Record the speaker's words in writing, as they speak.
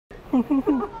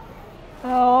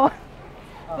Oh,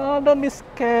 oh, don't be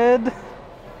scared.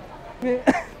 We,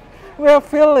 we have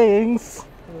feelings.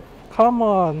 Come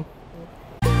on.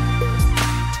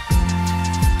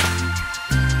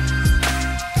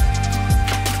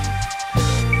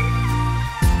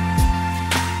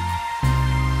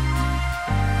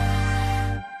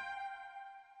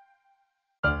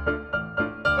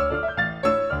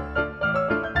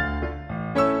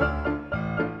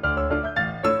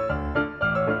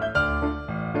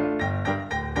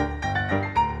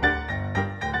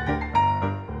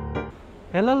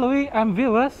 Hello Louis, I'm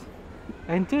Viewers,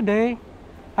 and today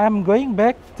I'm going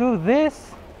back to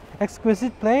this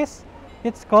exquisite place.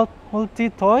 It's called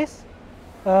Multi Toys,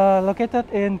 located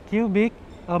in Cubic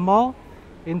Mall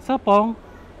in Serpong,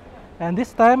 and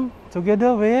this time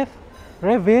together with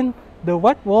Revin, the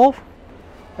White Wolf,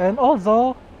 and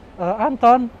also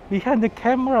Anton behind the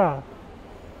camera.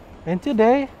 And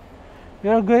today we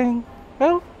are going,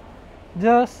 well,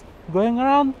 just going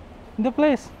around the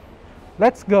place.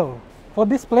 Let's go. For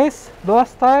this place, the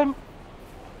last time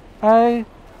I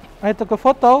took a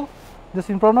photo just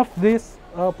in front of this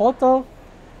portal,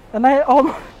 and I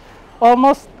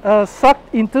almost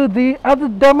sucked into the other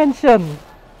dimension.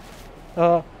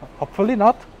 Hopefully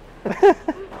not.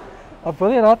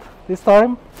 Hopefully not this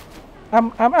time.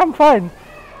 I'm fine.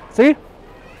 See,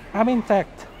 I'm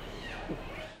intact.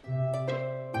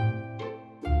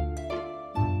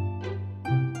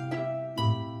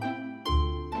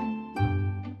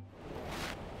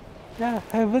 Yeah,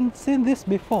 I haven't seen this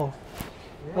before.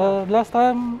 Yeah. Last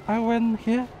time I went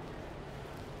here,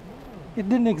 it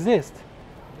didn't exist.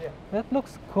 Yeah. That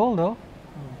looks cool though.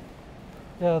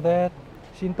 Yeah, that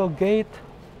Shinto gate.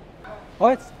 Oh,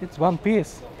 it's one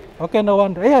piece. Okay, no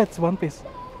wonder. Yeah, it's one piece.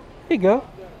 Here you go.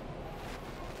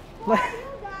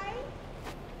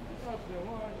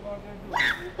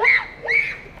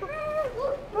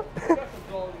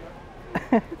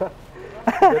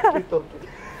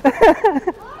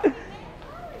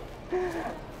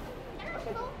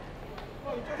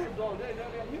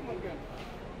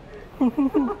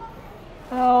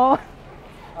 Oh,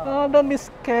 oh, don't be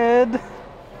scared.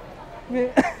 We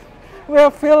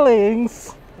have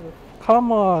feelings.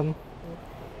 Come on.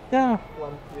 Yeah.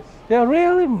 Yeah, I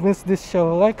really miss this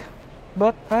show. Like,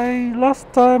 but I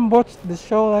last time watched the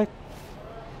show like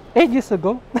ages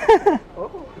ago.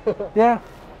 Oh. Yeah.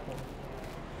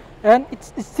 And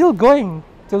it's still going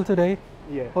till today.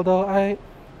 Yeah. Although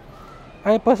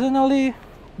I personally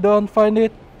don't find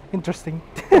it interesting.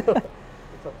 It's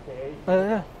okay.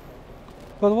 Yeah.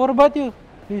 But what about you?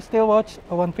 Do you still watch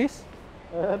One Piece?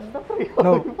 Not really.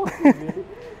 No.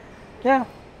 Yeah.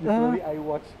 Usually I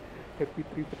watch Happy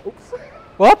Tree. Oops.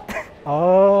 What?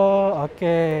 Oh,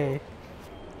 okay.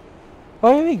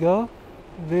 Oh, here we go.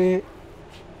 The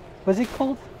what's it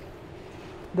called?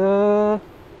 The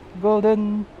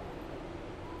golden.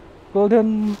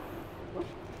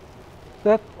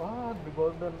 That. Ah, the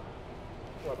golden.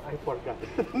 What? I forgot.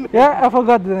 Yeah, I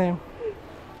forgot the name.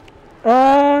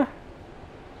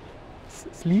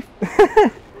 Sleeve.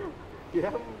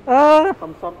 Yeah.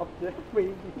 Some sort of object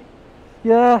maybe.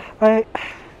 Yeah,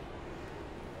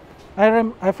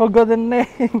 I forgot the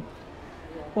name.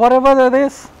 Whatever that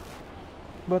is,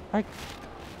 but I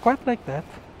quite like that.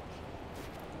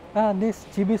 This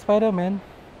Chibi Spider-Man,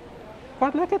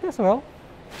 quite like it as well.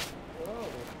 Oh.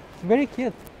 It's very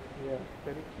cute. Yeah,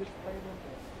 very cute Spider-Man.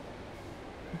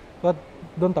 But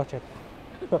don't touch it.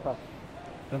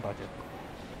 Don't touch it.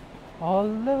 Oh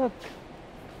look,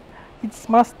 it's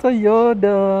Master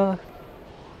Yoda.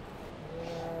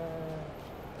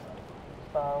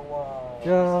 Star Wars.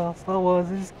 Yeah, Star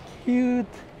Wars is cute.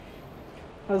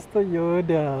 Master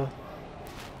Yoda.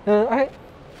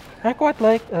 I quite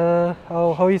like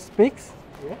how he speaks.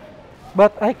 Yeah.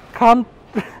 But I can't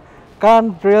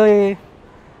really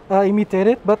imitate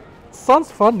it. But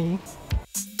sounds funny.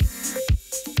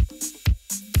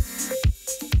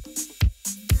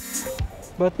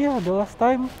 But yeah, the last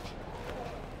time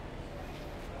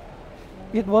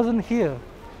it wasn't here.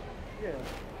 Yeah.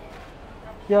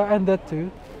 Yeah, and that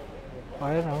too.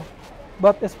 I don't know.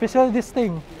 But especially this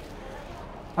thing.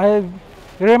 I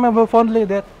remember fondly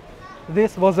that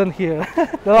this wasn't here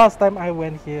the last time I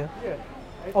went here. Yeah.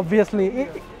 Obviously,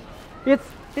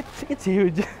 it's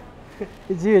huge.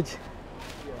 It's huge.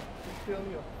 Yeah. It's still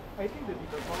new. I think the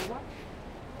dinosaur one.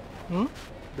 Hmm?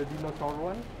 The dinosaur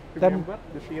one. Then- Remember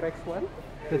the T-Rex one?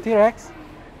 The T-Rex.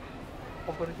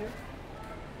 Over here.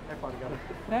 I forgot.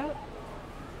 Yeah,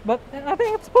 but I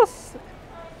think it's supposed.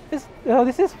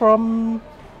 This is from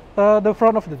the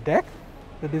front of the deck,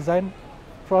 the design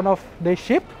front of the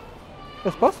ship. I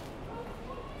suppose.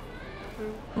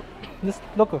 Just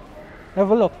look. Have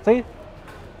a look. See?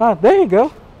 Ah, there you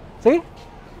go. See?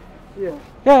 Yeah,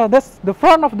 Yeah, that's the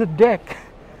front of the deck.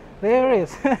 There it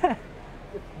is. it's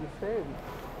the same.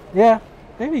 Yeah,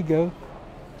 there we go.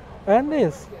 And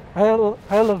this, I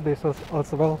love this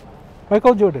also. Well,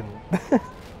 Michael Jordan.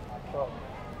 Oh,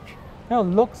 Now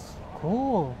looks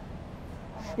cool.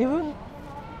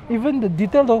 Even the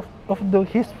detail of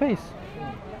his face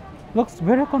looks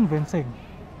very convincing.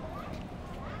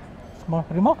 It's more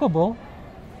remarkable.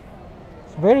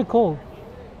 It's very cool.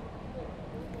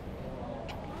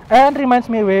 And reminds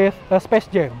me with Space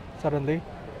Jam suddenly.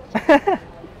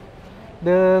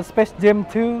 The Space Jam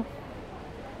 2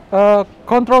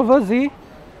 controversy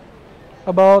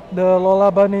about the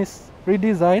Lola Bunny's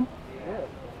redesign. yeah.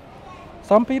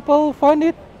 Some people find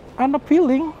it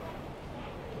unappealing.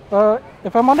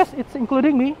 If I'm honest, it's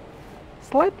including me.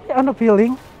 Slightly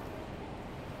unappealing.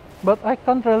 But I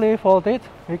can't really fault it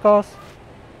because,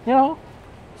 you know,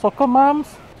 soccer moms.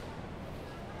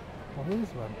 What is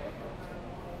this one?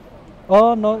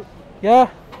 Oh no, yeah.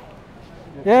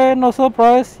 Yeah, no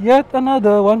surprise. Yet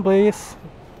another One Piece.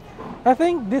 I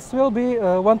think this will be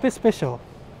a One Piece special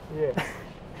Yeah.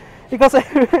 because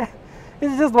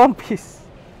it's just one piece.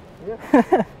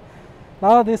 Yeah.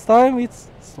 Now this time it's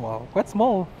small, quite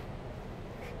small,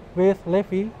 with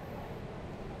Luffy.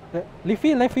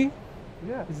 Luffy,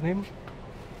 Yeah. his name.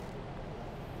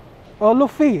 Oh,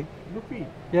 Luffy. Luffy.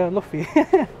 Yeah,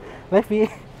 Luffy.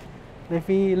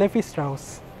 Luffy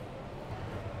Strauss.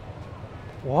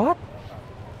 What?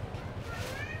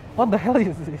 What the hell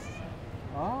is this?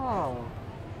 Oh.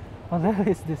 What the hell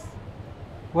is this?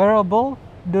 Wearable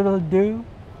doodle do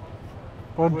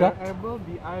product. Wearable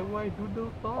DIY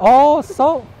doodle toy. Oh,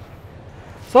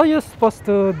 so you're supposed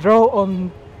to draw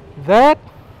on that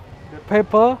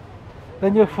paper,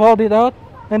 then you fold it out,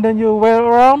 and then you wear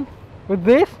around with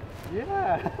this.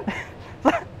 Yeah.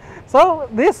 So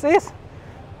this is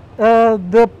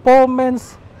the poor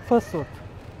man's fursuit,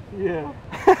 Yeah.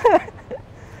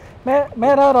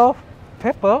 made out of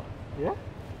paper. Yeah.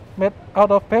 Made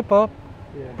out of paper,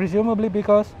 Yeah. presumably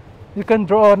because you can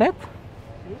draw on it.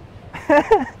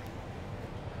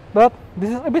 But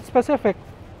this is a bit specific.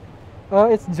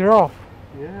 It's giraffe.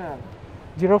 Yeah.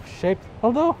 Giraffe shaped.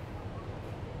 Although,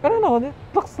 I don't know, it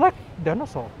looks like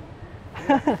dinosaur.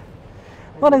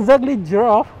 Not exactly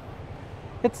giraffe.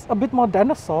 It's a bit more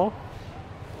dinosaur.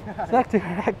 It's like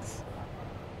T-Rex.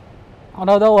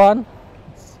 Another one,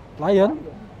 it's lion.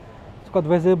 It's quite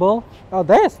visible. Oh,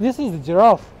 this is the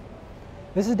giraffe.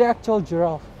 This is the actual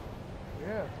giraffe.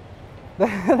 Yeah.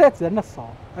 That's dinosaur.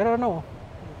 I don't know.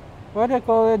 Why they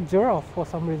call it giraffe for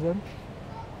some reason.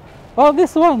 Oh,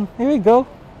 this one. Here we go.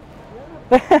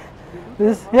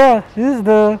 This is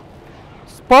the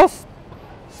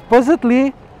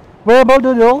supposedly wearable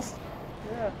doodles.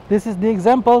 Yeah. This is the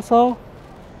example. So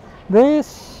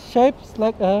this shapes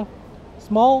like a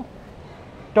small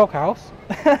doghouse.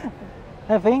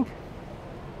 I think.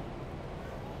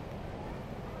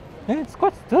 Yeah, it's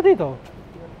quite sturdy though.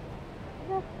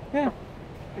 Yeah,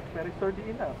 It's very sturdy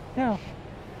enough. yeah.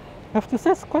 I have to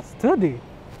say it's quite sturdy.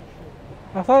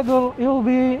 I thought it'll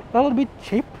be a little bit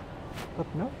cheap, but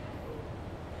no.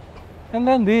 And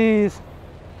then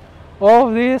all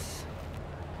these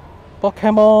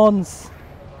Pokemons.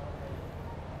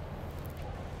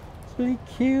 It's really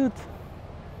cute.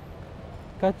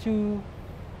 Pikachu.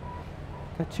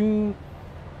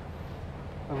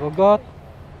 I forgot.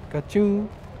 Pikachu.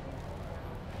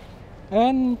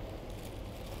 And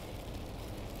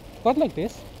what like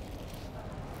this?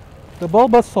 The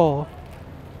Bulbasaur.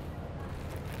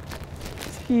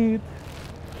 It's cute.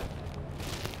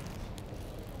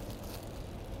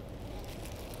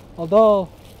 Although,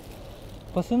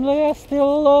 personally, I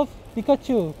still love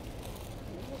Pikachu.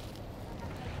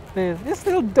 This is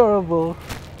still adorable.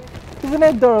 Isn't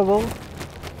it adorable?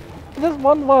 I just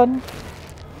want one.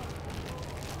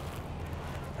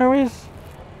 I wish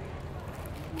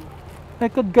I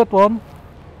could get one.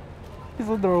 It's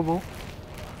adorable.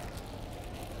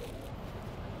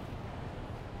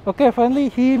 Okay, finally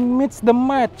he meets the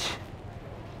match.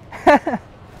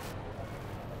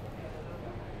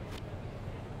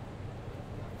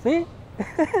 See?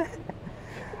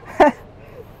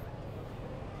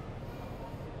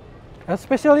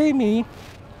 Especially me.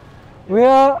 We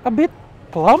are a bit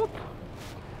plump.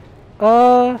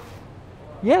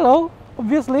 Yellow,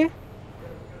 obviously.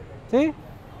 See?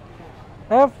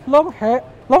 I have long hair,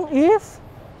 long ears,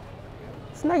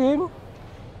 slim,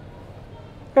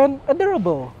 and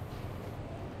adorable.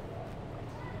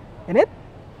 In it?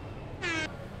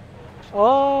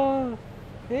 Oh,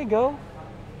 here you go.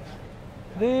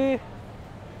 The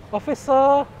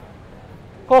officer,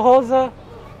 co-host,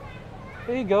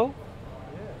 There you go.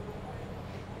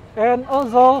 And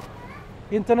also,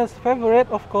 internet's favorite,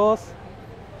 of course,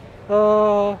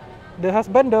 the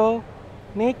husbando,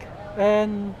 Nick,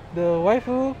 and the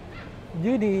waifu,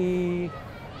 Judy.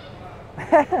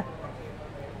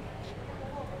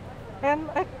 And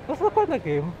I also quite like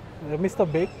him, Mr.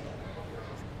 Big.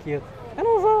 It's cute. And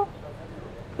also,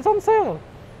 it's on sale.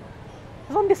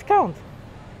 It's on discount,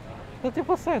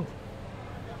 30%.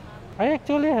 I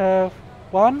actually have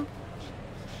one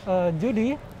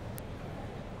Judy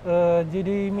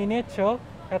miniature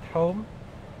at home,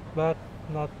 but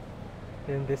not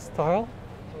in this style.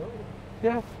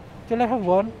 Yeah, actually I have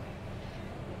one.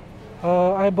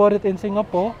 I bought it in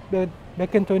Singapore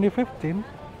back in 2015.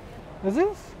 Is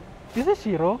this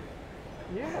Shiro?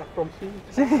 Yeah, from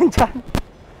Shin-chan.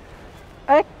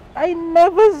 I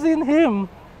never seen him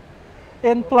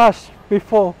in plush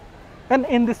before, and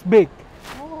in this big.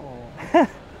 Oh.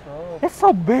 It's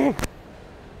so big.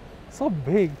 So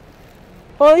big.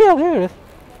 Oh yeah, there it is.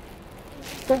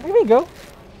 So here we go.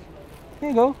 Here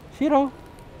you go. Shiro.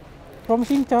 From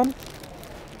Shin-chan.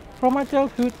 From my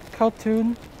childhood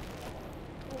cartoon.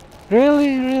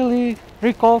 Really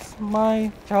recalls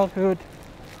my childhood.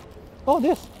 Oh,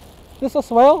 this as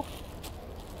well.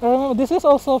 This is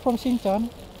also from Shin-chan.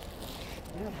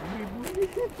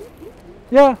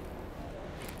 Yeah.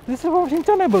 This is from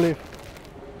Shin-chan, I believe.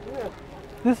 Yeah.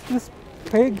 This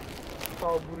pig.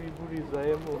 Buri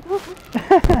Zayamo.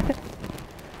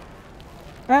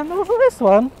 And also this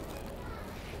one.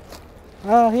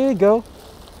 Here you go.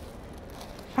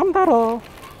 Hamtaro.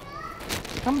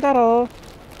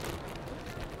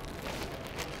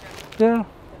 Yeah,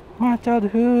 my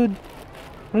childhood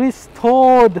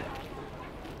restored.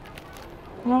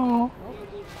 No,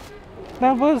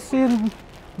 never seen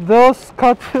those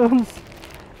cartoons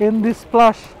in this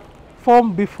plush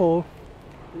form before.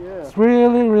 Yeah. It's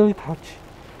really touchy.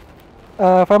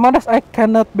 If I'm honest, I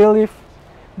cannot believe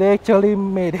they actually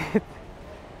made it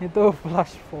into a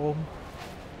plush form.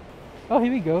 Oh,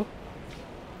 here we go.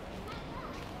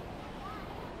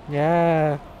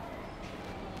 Yeah.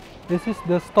 This is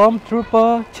the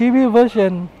Stormtrooper Chibi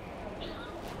version.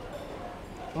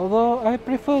 Although I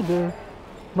prefer the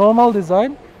normal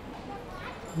design.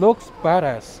 Looks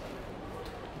badass.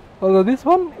 Although this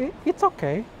one, it's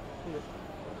okay.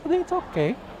 I think it's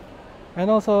okay. And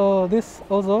also this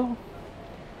also,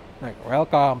 like,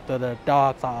 welcome to the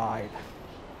dark side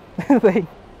thing.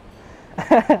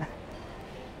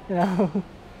 You know.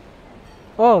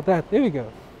 Oh, there we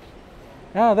go.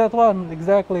 Yeah, that one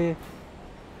exactly.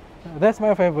 That's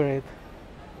my favorite.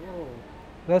 Oh.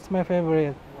 That's my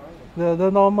favorite. Wow. The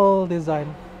normal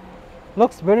design.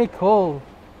 Looks very cool.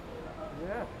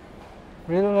 Yeah.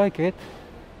 Really like it.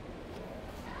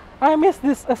 I miss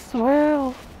this as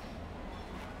well.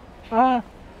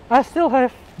 I still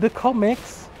have the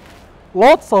comics.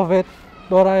 Lots of it.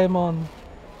 Doraemon.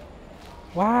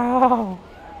 Wow.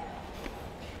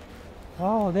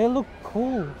 Wow, they look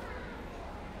cool.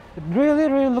 It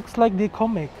really looks like the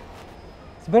comic.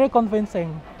 It's very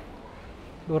convincing.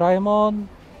 Doraemon,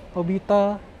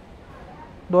 Nobita,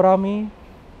 Dorami,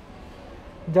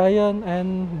 Giant,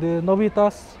 and the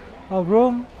Nobita's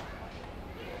room,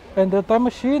 and the time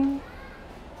machine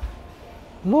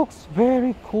looks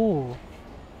very cool.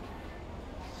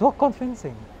 So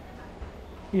convincing.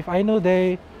 If I knew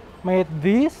they made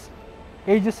this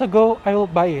ages ago, I will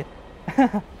buy it.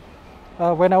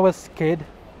 When I was a kid,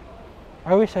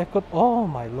 I wish I could. Oh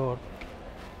my lord!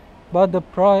 But the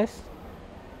price,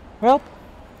 well,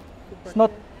 it's not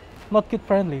kid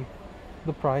friendly.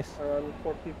 The price, Around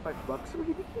 $45.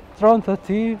 it's around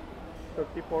 30,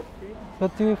 30, 40.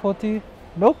 30, 40.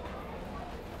 Nope.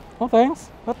 No thanks.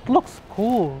 That looks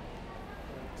cool.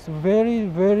 It's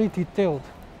very detailed,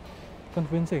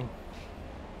 convincing.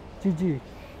 GG.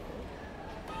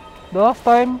 The last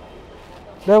time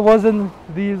there wasn't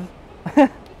these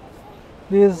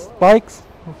these bikes.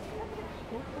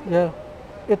 Yeah,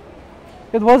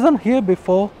 it wasn't here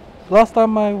before. Last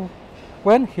time I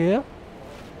went here,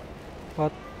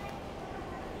 but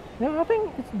yeah, I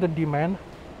think it's the demand.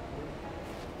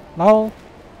 Now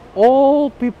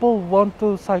all people want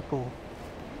to cycle,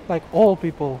 like all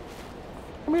people.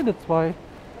 I mean, that's why I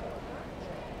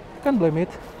can't blame it.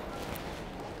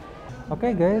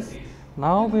 Okay guys,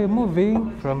 now we're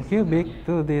moving from cubic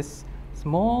to this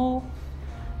small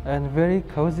and very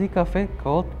cozy cafe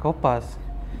called Kopas,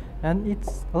 and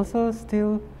it's also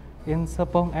still in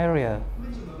Serpong area.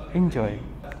 Enjoy.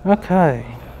 Okay,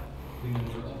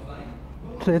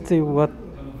 let's see what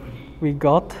we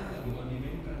got.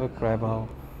 Oh, grab out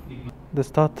the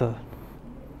starter.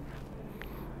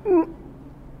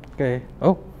 Okay.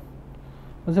 Oh,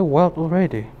 Was it wild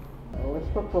already? Let's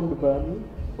start from the bunny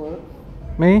first.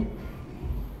 Me?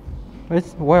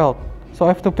 It's wild. So I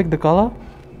have to pick the color?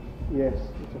 Yes.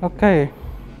 Okay.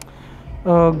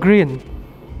 Green.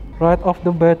 Right off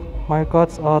the bat, my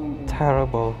cards are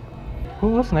terrible. Who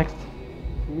was next?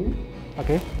 Me?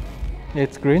 Okay.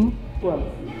 It's green. One.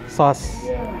 Sus.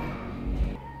 Yeah.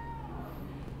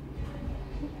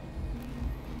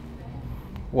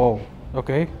 Whoa.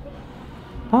 Okay.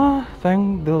 Ah,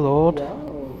 thank the Lord. Wow.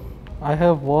 I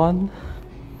have one.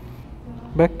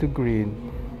 Back to green.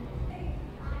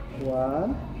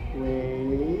 One.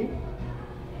 Wait.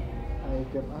 I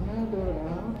get another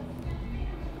out.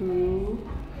 Two.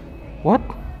 What?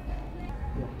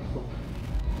 Yeah, so.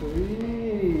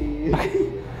 Three.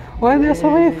 Why are there so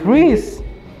many threes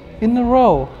in a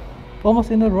row?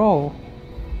 Almost in a row.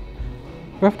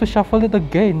 We have to shuffle it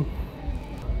again.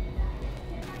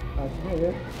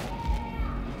 Yeah.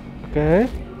 Okay.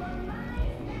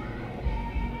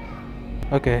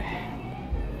 Okay.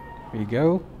 We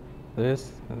go.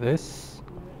 This.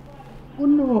 Oh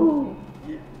no.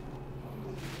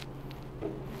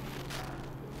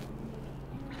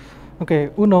 Okay,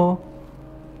 Uno.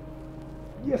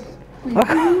 Yes. What?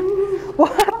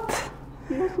 What?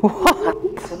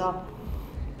 Enough.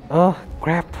 Oh,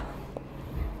 crap.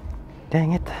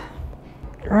 Dang it.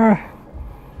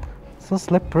 So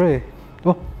slippery.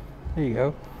 Oh, there you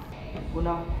go.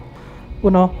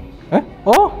 Uno. Eh?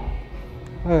 Oh!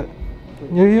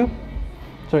 You?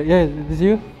 Sorry, yeah, this is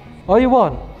you? Oh, you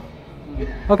won.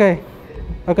 Okay.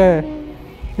 Okay.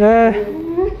 Yeah.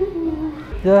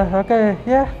 Yeah, okay.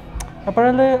 Yeah.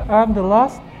 Apparently, I'm the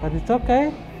last, but it's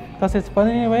okay. Because it's fun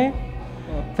anyway.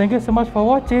 Thank you so much for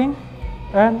watching.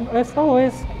 And as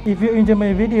always, if you enjoy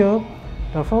my video,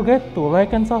 don't forget to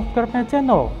like and subscribe my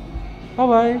channel. Bye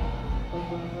bye.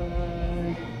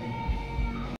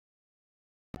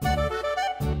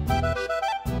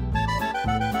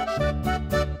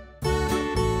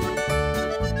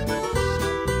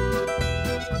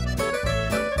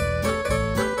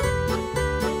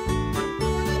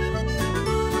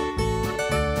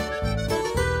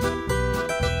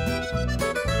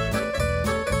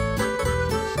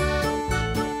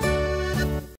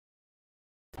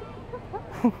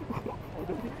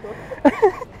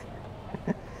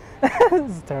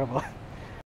 This is terrible.